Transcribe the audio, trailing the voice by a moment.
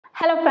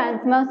Hello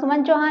friends, मैं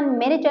सुमन चौहान।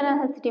 मेरे channel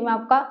हेल्थसिटी में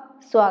आपका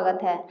स्वागत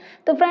है।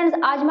 तो फ्रेंड्स,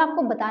 आज मैं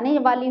आपको बताने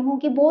वाली हूँ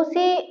कि बहुत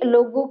से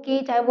लोगों की,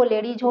 चाहे वो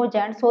लेडीज हो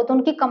जेंट्स हो, तो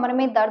उनकी कमर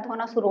में दर्द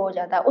होना शुरू हो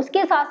जाता है।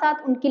 उसके साथ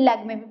साथ उनकी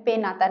लेग में भी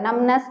पेन आता है,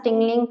 नमनेस,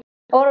 टिंगलिंग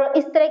और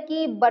इस तरह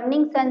की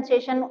बर्निंग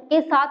सेंसेशन के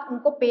साथ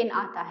उनको पेन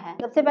आता है।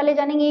 सबसे पहले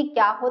जानेंगे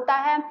क्या होता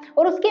है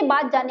और उसके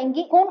बाद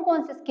जानेंगे कौन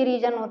कौन से इसके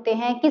रीजन होते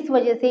हैं, किस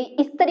वजह से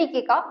इस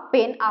तरीके का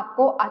पेन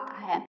आपको आता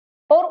है।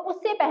 और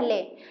उससे पहले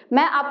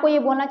मैं आपको ये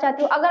बोलना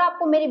चाहती हूँ, अगर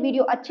आपको मेरी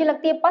वीडियो अच्छी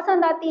लगती है,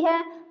 पसंद आती है,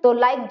 तो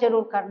लाइक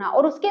जरूर करना।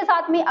 और उसके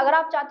साथ में अगर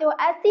आप चाहते हो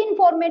ऐसी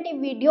इंफॉर्मेटिव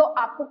वीडियो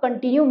आपको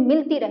कंटिन्यू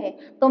मिलती रहे,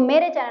 तो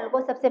मेरे चैनल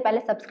को सबसे पहले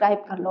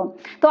सब्सक्राइब कर लो।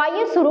 तो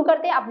आइए शुरू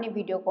करते हैं अपनी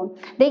वीडियो को।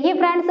 देखिए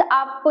फ्रेंड्स,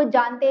 आप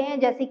जानते हैं,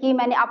 जैसे कि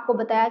मैंने आपको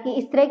बताया कि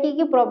इस तरह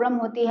की प्रॉब्लम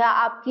होती है,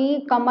 आपकी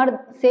कमर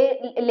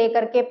से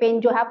लेकर के पेन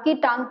जो है आपकी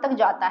टांग तक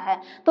जाता है,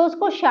 तो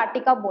उसको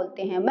sciatica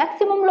बोलते हैं।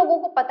 मैक्सिमम लोगों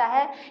को पता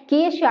है कि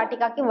ये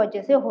sciatica की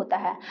वजह से होता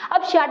है।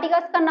 अब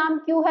sciatica का नाम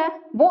क्यों है,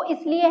 वो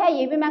इसलिए है,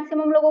 ये भी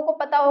मैक्सिमम लोगों को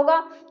पता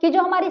होगा कि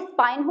जो हमारी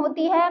स्पाइन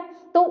होती है,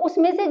 तो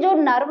उसमें से जो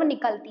नर्व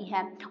निकलती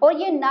है और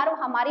ये नर्व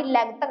हमारी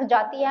लेग तक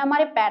जाती है,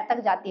 हमारे पैर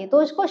तक जाती है,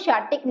 तो इसको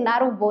sciatic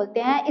नर्व बोलते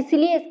हैं।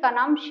 इसलिए इसका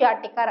नाम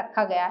sciatica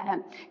रखा गया है।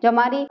 जो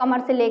हमारी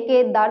कमर से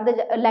लेके दर्द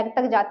लेग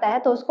तक जाता है,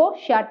 तो उसको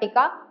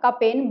sciatica का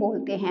पेन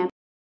बोलते हैं।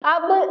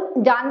 अब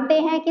जानते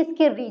हैं कि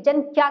इसके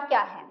रीजन क्या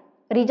क्या है।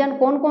 रीजन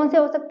कौन कौन से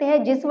हो सकते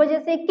हैं जिस वजह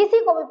से किसी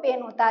को भी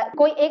पेन होता है,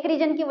 कोई एक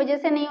रीजन की वजह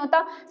से नहीं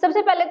होता।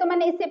 सबसे पहले तो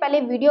मैंने इससे पहले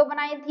वीडियो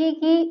बनाई थी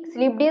कि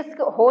स्लिप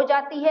डिस्क हो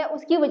जाती है,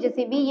 उसकी वजह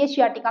से भी ये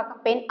sciatica का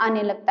पेन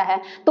आने लगता है।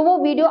 तो वो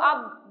वीडियो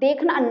आप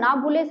देखना ना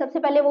भूलें, सबसे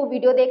पहले वो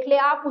वीडियो देख ले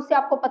आप, उससे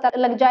आपको पता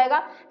लग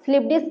जाएगा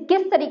स्लिप डिस्क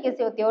किस तरीके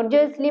से होती है। और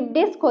जो स्लिप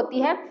डिस्क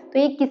होती है, तो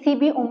ये किसी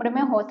भी उम्र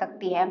में हो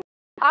सकती है।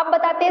 आप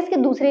बताते हैं इसके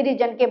दूसरे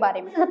रीजन के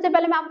बारे में। सबसे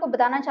पहले मैं आपको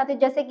बताना चाहती हूँ,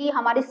 जैसे कि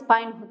हमारी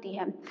स्पाइन होती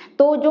है,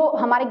 तो जो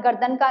हमारे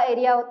गर्दन का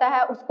एरिया होता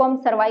है उसको हम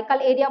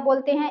सर्वाइकल एरिया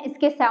बोलते हैं।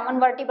 इसके 7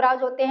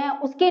 वर्टिब्राज होते हैं।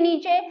 उसके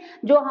नीचे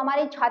जो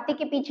हमारी छाती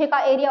के पीछे का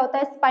एरिया होता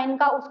है स्पाइन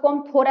का, उसको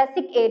हम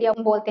थोरेसिक एरिया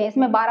बोलते हैं।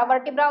 इसमें 12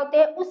 वर्टिब्रा होते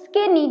हैं।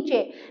 उसके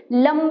नीचे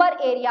लंबर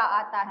एरिया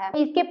आता है,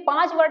 इसके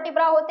 5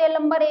 वर्टिब्रा होते हैं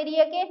लंबर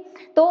एरिया के।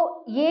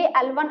 तो ये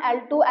L1,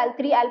 L2,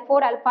 L3,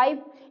 L4, L5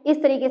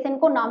 इस तरीके से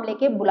इनको नाम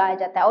लेके बुलाया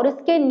जाता है। और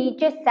इसके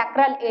नीचे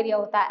सैक्रल एरिया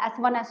होता है,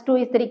 S1, S2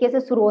 इस तरीके से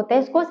शुरू होते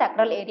हैं, इसको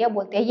सैक्रल एरिया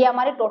बोलते हैं। ये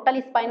हमारे टोटल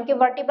स्पाइन के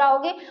वर्टिब्रा हो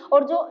गए,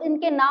 और जो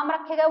इनके नाम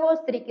रखे गए वो इस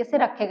तरीके से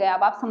रखे गए,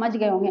 अब आप समझ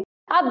गए होंगे।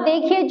 अब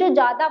देखिए, जो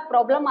ज्यादा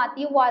प्रॉब्लम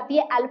आती है वो आती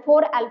है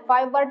L4,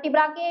 L5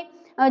 वर्टिब्रा के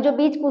जो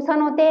बीच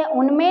कुशन होते हैं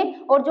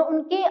उनमें, और जो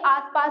उनके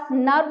आसपास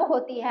नर्व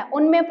होती है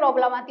उनमें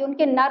प्रॉब्लम आती है।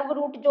 उनके नर्व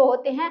रूट जो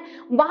होते हैं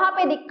वहां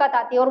पे दिक्कत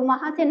आती है, और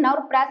वहां से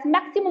नर्व प्रेस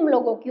मैक्सिमम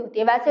लोगों की होती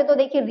है। वैसे तो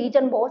देखिए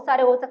रीजन बहुत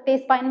सारे हो सकते हैं,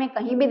 स्पाइन में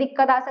कहीं भी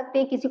दिक्कत आ सकती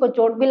है, किसी को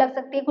चोट भी लग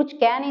सकती है, कुछ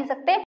कह नहीं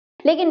सकते।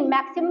 लेकिन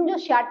मैक्सिमम जो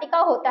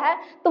sciatica होता है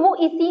तो वो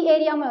इसी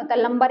एरिया में होता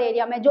है, लंबर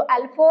एरिया में। जो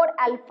L4,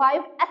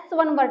 L5,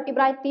 S1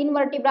 vertebra, 3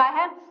 vertebra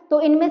है,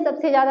 तो इनमें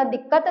सबसे ज्यादा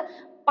दिक्कत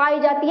पाई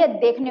जाती है,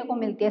 देखने को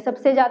मिलती है।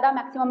 सबसे ज्यादा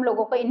मैक्सिमम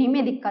लोगों को इन्हीं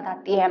में दिक्कत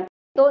आती है।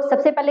 तो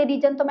सबसे पहले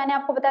रीजन तो मैंने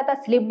आपको बताया था,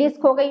 स्लिप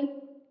डिस्क हो गई।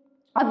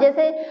 अब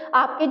जैसे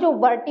आपके जो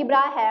वर्टिब्रा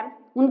है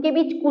उनके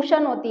बीच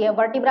कुशन होती है,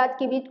 वर्टिब्राज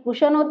के बीच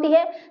कुशन होती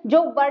है,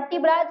 जो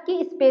वर्टिब्राज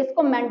की स्पेस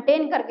को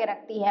मेंटेन करके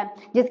रखती है,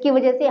 जिसकी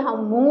वजह से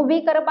हम मूव भी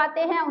कर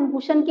पाते हैं। उन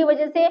कुशन की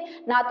वजह से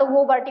ना तो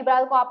वो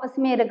वर्टिब्राज को आपस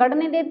में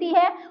रगड़ने देती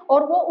है,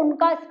 और वो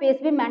उनका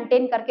स्पेस भी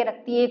मेंटेन करके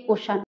रखती है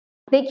कुशन।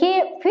 देखिए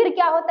फिर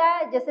क्या होता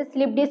है, जैसे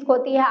स्लिप डिस्क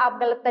होती है, आप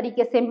गलत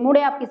तरीके से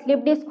मुड़े, आपकी स्लिप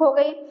डिस्क हो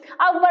गई।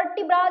 अब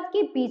वर्टिब्राज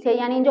के पीछे,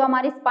 यानी जो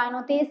हमारी स्पाइन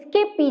होती है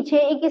इसके पीछे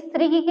एक इस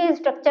तरीके के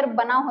स्ट्रक्चर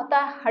बना होता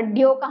है,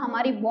 हड्डियों का,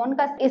 हमारी बोन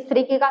का इस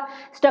तरीके का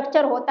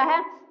स्ट्रक्चर होता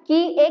है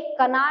कि एक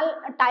कनाल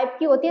टाइप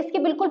की होती है। इसके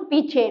बिल्कुल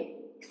पीछे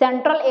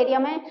सेंट्रल एरिया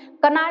में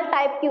कनाल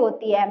टाइप की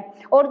होती है,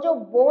 और जो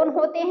बोन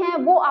होते हैं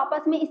वो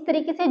आपस में इस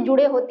तरीके से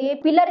जुड़े होती है,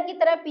 पिलर की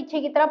तरह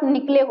पीछे की तरफ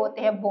निकले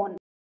होते हैं बोन,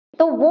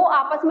 तो वो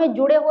आपस में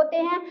जुड़े होते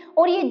हैं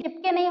और ये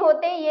चिपके नहीं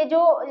होते। ये जो,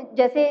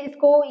 जैसे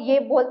इसको ये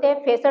बोलते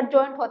हैं फेसर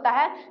जॉइंट होता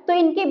है, तो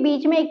इनके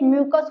बीच में एक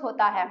म्यूकस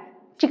होता है,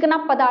 चिकना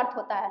पदार्थ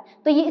होता है,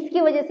 तो ये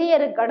इसकी वजह से ये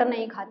रगड़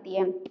नहीं खाती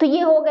है। तो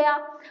ये हो गया।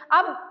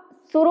 अब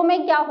शुरू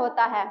में क्या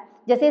होता है,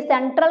 जैसे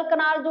सेंट्रल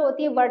कनाल जो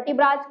होती है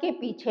वर्टिब्राज के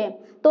पीछे,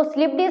 तो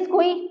स्लिप डिस्क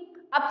हुई।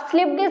 अब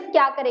स्लिप डिस्क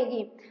क्या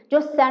करेगी, जो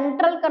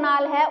सेंट्रल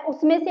कनाल है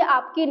उसमें से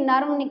आपकी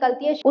नर्व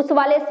निकलती है, उस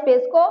वाले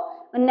स्पेस को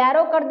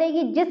नैरो कर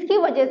देगी, जिसकी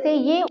वजह से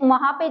ये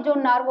वहां पे जो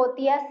नर्व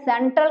होती है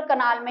सेंट्रल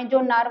कनाल में जो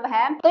नर्व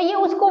है, तो ये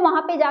उसको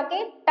वहां पे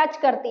जाके टच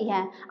करती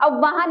है। अब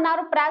वहां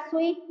नर्व प्रेस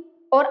हुई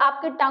और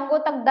आपके टांगों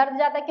तक दर्द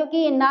जाता है, क्योंकि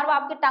ये नर्व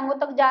आपके टांगों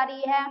तक जा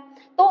रही है,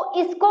 तो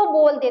इसको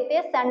बोल देते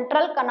हैं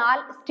सेंट्रल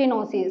कनाल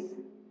स्टेनोसिस,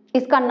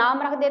 इसका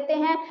नाम रख देते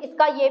हैं।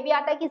 इसका ये भी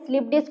आता है कि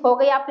स्लिप डिस्क हो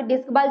गई, आपकी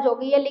डिस्क बल्ज हो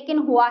गई है, लेकिन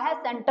हुआ है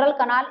सेंट्रल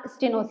कनाल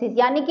स्टेनोसिस,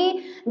 यानी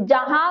कि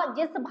जहां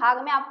जिस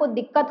भाग में आपको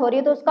दिक्कत हो रही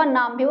है तो उसका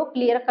नाम भी वो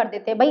क्लियर कर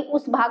देते हैं, भाई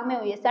उस भाग में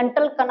हुई है,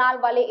 सेंट्रल कनाल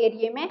वाले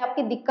एरिया में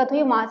आपकी दिक्कत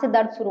हुई, वहां से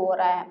दर्द शुरू हो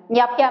रहा है,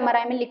 ये आपके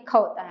MRI में लिखा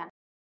होता है।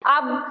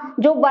 अब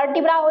जो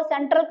वर्टिब्रा हो,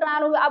 सेंट्रल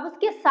कनाल हो, अब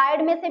उसके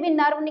साइड में से भी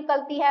नर्व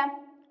निकलती है,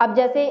 अब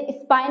जैसे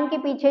स्पाइन के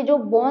पीछे जो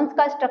बोन्स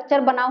का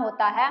स्ट्रक्चर बना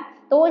होता है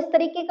तो वो इस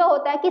तरीके का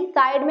होता है कि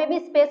साइड में भी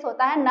स्पेस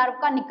होता है नर्व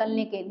का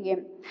निकलने के लिए,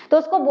 तो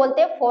उसको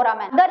बोलते हैं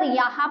फोरामेन। अगर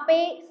यहाँ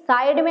पे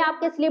साइड में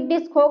आपके स्लिप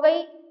डिस्क हो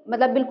गई,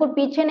 मतलब बिल्कुल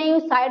पीछे नहीं हुई,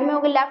 साइड में हो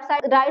गई, लेफ्ट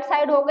साइड राइट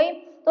साइड हो गई,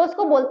 तो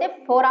उसको बोलते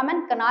हैं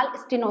फोरामेन कनाल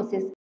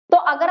स्टेनोसिस। तो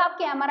अगर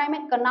आपके एमआरआई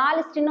में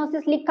कनाल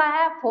स्टेनोसिस लिखा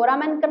है,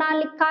 फोरामेन कनाल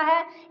लिखा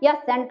है या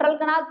सेंट्रल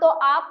कनाल, तो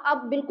आप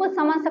अब बिल्कुल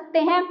समझ सकते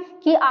हैं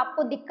कि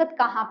आपको दिक्कत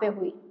कहाँ पे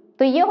हुई।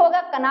 तो ये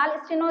होगा कनाल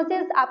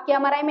स्टेनोसिस, आपके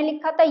एमआरआई में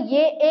लिखा था,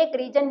 ये एक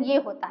रीजन ये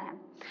होता है।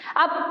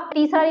 अब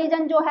तीसरा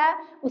रीजन जो है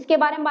उसके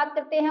बारे में बात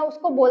करते हैं,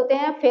 उसको बोलते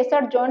हैं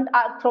फेसर जॉइंट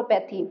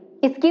आर्थ्रोपैथी।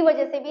 इसकी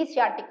वजह से भी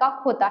सियाटिका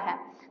होता है।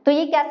 तो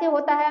ये कैसे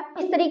होता है,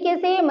 इस तरीके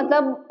से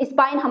मतलब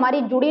स्पाइन हमारी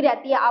जुड़ी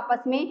रहती है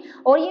आपस में,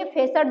 और ये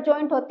फेसर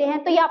जॉइंट होते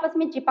हैं तो ये आपस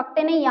में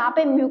चिपकते नहीं, यहाँ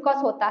पे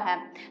म्यूकस होता है।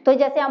 तो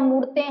जैसे हम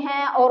मुड़ते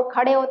हैं और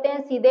खड़े होते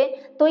हैं सीधे,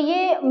 तो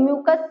ये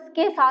म्यूकस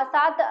के साथ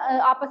साथ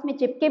आपस में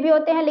चिपके भी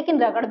होते हैं लेकिन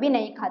रगड़ भी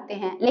नहीं खाते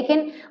हैं।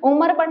 लेकिन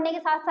उम्र बढ़ने के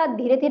साथ साथ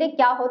धीरे धीरे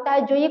क्या होता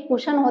है, जो ये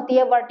कुशन होती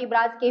है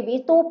वर्टिब्रास के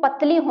बीच, तो वो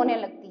पतली होने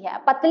लगती है।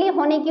 पतली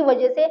होने की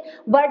वजह से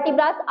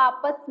वर्टिब्रास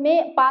आपस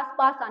में पास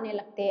पास आने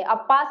लगते हैं।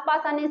 अब पास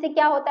पास आने से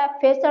क्या होता है,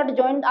 फेसर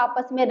जॉइंट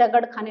आपस में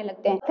रगड़ खाने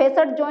लगते हैं।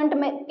 फेसर जॉइंट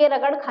में के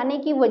रगड़ खाने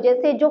की वजह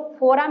से जो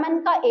फोरामेन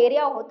का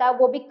एरिया होता है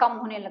वो भी कम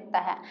होने लगता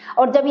है,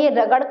 और जब ये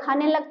रगड़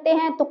खाने लगते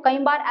हैं तो कई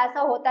बार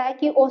ऐसा होता है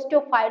कि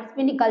ओस्टियोफाइट्स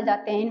भी निकल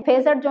जाते हैं।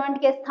 फेसर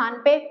जॉइंट के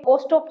स्थान पे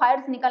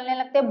ओस्टियोफाइट्स निकलने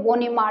लगते हैं,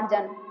 बोनी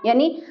मार्जन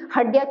यानी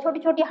हड्डियां, छोटी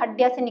छोटी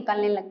हड्डियां से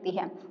निकलने लगती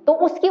है। तो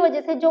उसकी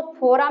वजह से जो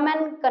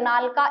फोरामेन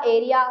कनाल का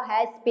एरिया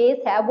है,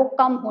 स्पेस है, वो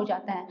कम हो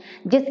जाता है,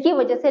 जिसकी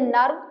वजह से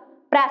नर्व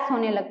प्रेस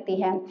होने लगती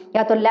है।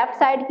 या तो लेफ्ट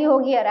साइड की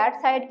होगी या राइट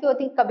साइड की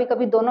होती है, कभी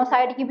कभी दोनों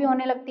साइड की भी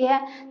होने लगती है।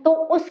 तो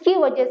उसकी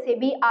वजह से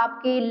भी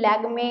आपकी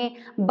लेग में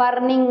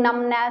बर्निंग,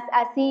 नमनेस,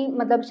 ऐसी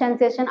मतलब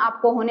सेंसेशन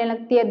आपको होने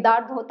लगती है,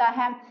 दर्द होता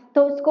है।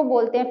 तो उसको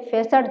बोलते हैं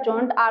फेसर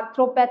जॉइंट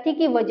आर्थ्रोपैथी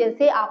की वजह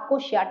से आपको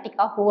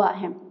सियाटिका हुआ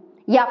है।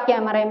 ये आपके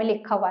एमआरआई में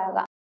लिखा हुआ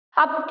है।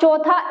 अब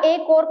चौथा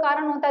एक और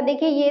कारण होता है,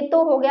 देखिए ये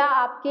तो हो गया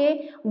आपके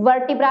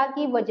वर्टिब्रा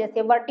की वजह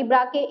से,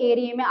 वर्टिब्रा के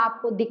एरिया में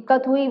आपको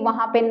दिक्कत हुई,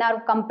 वहां पे नर्व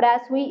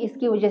कंप्रेस हुई,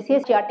 इसकी वजह से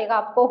सियाटिका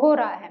आपको हो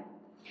रहा है।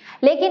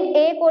 लेकिन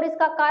एक और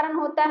इसका कारण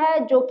होता है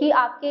जो कि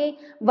आपके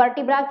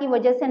वर्टिब्रा की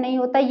वजह से नहीं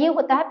होता, ये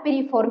होता है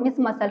पिरिफॉर्मिस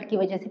मसल की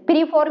वजह से।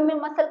 पिरिफॉर्मिस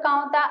मसल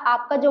कहाँ होता है,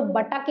 आपका जो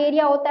बटक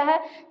एरिया होता है,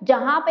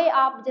 जहां पे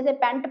आप जैसे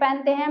पैंट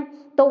पहनते हैं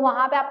तो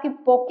वहां पे आपकी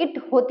पॉकेट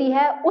होती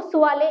है, उस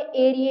वाले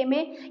एरिया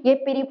में ये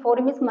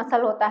पिरिफॉर्मिस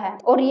मसल होता है,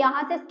 और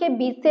यहाँ से इसके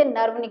बीच से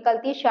नर्व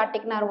निकलती है,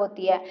 सियाटिक नर्व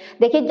होती है।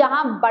 देखिए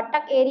जहां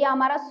बटक एरिया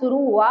हमारा शुरू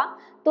हुआ,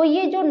 तो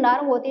ये जो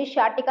नर्व होती है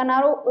सियाटिका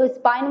नर्व,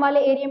 स्पाइन वाले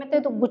एरिया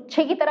में तो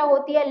गुच्छे की तरह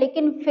होती है,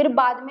 लेकिन फिर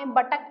बाद में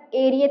बटक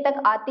एरिया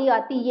तक आती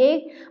आती ये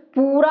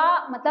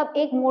पूरा मतलब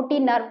एक मोटी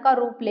नर्व का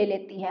रूप ले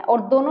लेती है,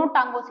 और दोनों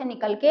टांगों से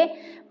निकल के,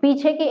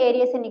 पीछे के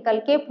एरिया से निकल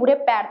के पूरे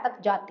पैर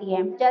तक जाती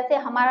है। जैसे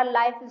हमारा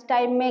लाइफ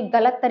स्टाइल में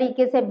गलत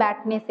तरीके से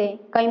बैठने से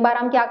कई बार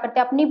हम क्या करते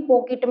हैं, अपनी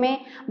पॉकेट में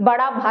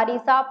बड़ा भारी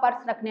सा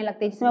पर्स रखने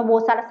लगते हैं जिसमें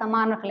बहुत सारा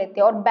सामान रख लेते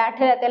हैं और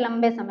बैठे रहते हैं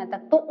लंबे समय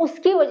तक। तो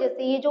उसकी वजह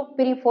से ये जो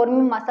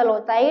पिरिफॉर्मिक मसल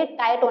होता है ये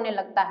टाइट होने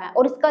लगता है,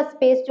 और इसका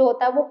स्पेस जो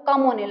होता है वो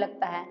कम होने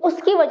लगता है।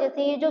 उसकी वजह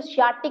से ये जो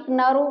सियाटिक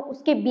नर्व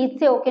उसके बीच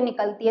से होके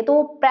निकलती है तो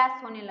वो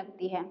प्रेस होने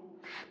लगती है।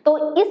 तो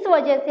इस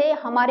वजह से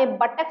हमारे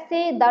बटक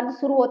से दर्द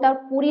शुरू होता है और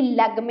पूरी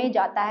लेग में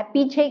जाता है,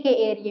 पीछे के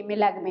एरिया में,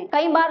 लेग में।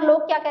 कई बार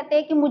लोग क्या कहते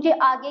हैं कि मुझे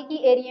आगे की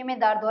एरिया में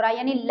दर्द हो रहा है,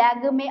 यानी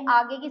लेग में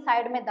आगे की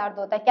साइड में दर्द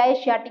होता है, क्या ये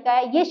सियाटिका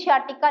है? ये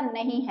सियाटिका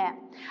नहीं है।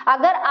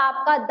 अगर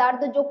आपका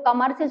दर्द जो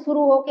कमर से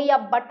शुरू होके या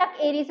बटक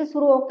एरिया से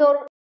शुरू होके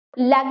और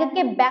लेग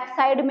के बैक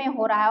साइड में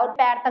हो रहा है और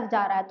पैर तक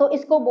जा रहा है, तो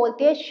इसको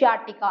बोलते हैं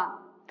सियाटिका।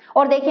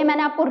 और देखिए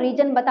मैंने आपको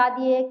रीजन बता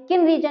दिए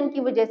किन रीजन की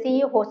वजह से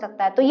ये हो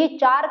सकता है। तो ये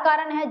 4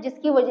 कारण है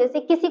जिसकी वजह से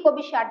किसी को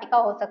भी सियाटिका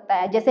हो सकता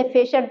है। जैसे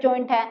फेशियल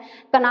जॉइंट है,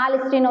 कनाल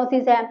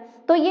स्टेनोसिस है,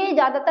 तो ये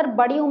ज्यादातर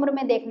बड़ी उम्र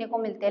में देखने को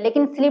मिलते हैं।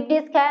 लेकिन स्लिप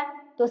डिस्क है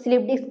तो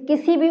स्लिप डिस्क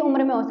किसी भी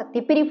उम्र में हो सकती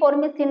है।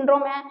 पिरिफॉर्मिस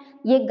सिंड्रोम है,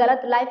 ये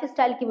गलत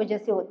लाइफस्टाइल की वजह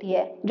से होती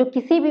है, जो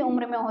किसी भी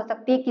उम्र में हो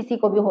सकती है, किसी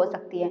को भी हो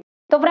सकती है।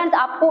 तो फ्रेंड्स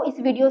आपको इस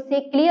वीडियो से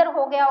क्लियर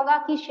हो गया होगा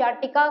कि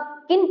सियाटिका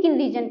किन किन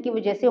रीजन की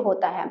वजह से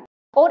होता है,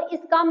 और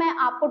इसका मैं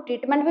आपको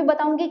ट्रीटमेंट भी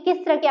बताऊंगी, किस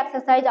तरह की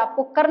एक्सरसाइज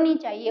आपको करनी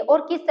चाहिए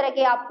और किस तरह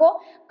के आपको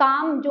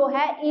काम जो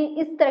है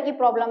इस तरह की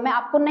प्रॉब्लम में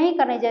आपको नहीं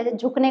करने चाहिए। जैसे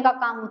झुकने का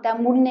काम होता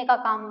है, मुड़ने का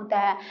काम होता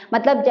है,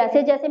 मतलब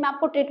जैसे जैसे मैं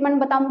आपको ट्रीटमेंट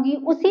बताऊंगी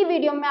उसी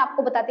वीडियो में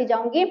आपको बताती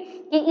जाऊंगी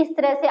कि इस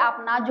तरह से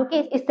आप ना झुके,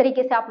 इस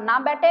तरीके से आप ना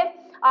बैठे,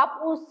 आप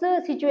उस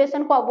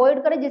सिचुएशन को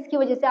अवॉइड करें जिसकी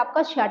वजह से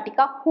आपका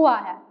सियाटिका हुआ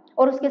है,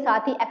 और उसके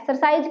साथ ही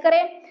एक्सरसाइज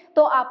करें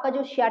तो आपका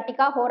जो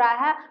सियाटिका हो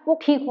रहा है वो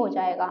ठीक हो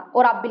जाएगा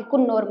और आप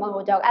बिल्कुल नॉर्मल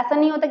हो जाओगे। ऐसा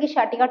नहीं होता कि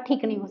सियाटिका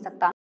ठीक नहीं हो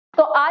सकता।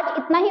 तो आज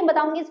इतना ही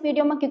बताऊंगी इस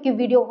वीडियो में, क्योंकि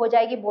वीडियो हो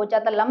जाएगी बहुत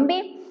ज्यादा लंबी।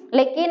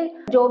 लेकिन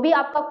जो भी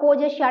आपका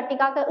कोज है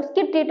सियाटिका का,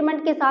 उसकी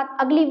ट्रीटमेंट के साथ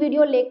अगली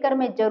वीडियो लेकर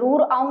मैं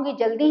जरूर आऊंगी,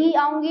 जल्दी ही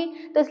आऊंगी।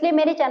 तो इसलिए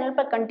मेरे चैनल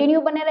पर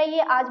कंटिन्यू बने रहिए।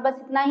 आज बस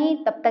इतना ही,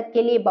 तब तक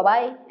के लिए bye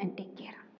bye and take care.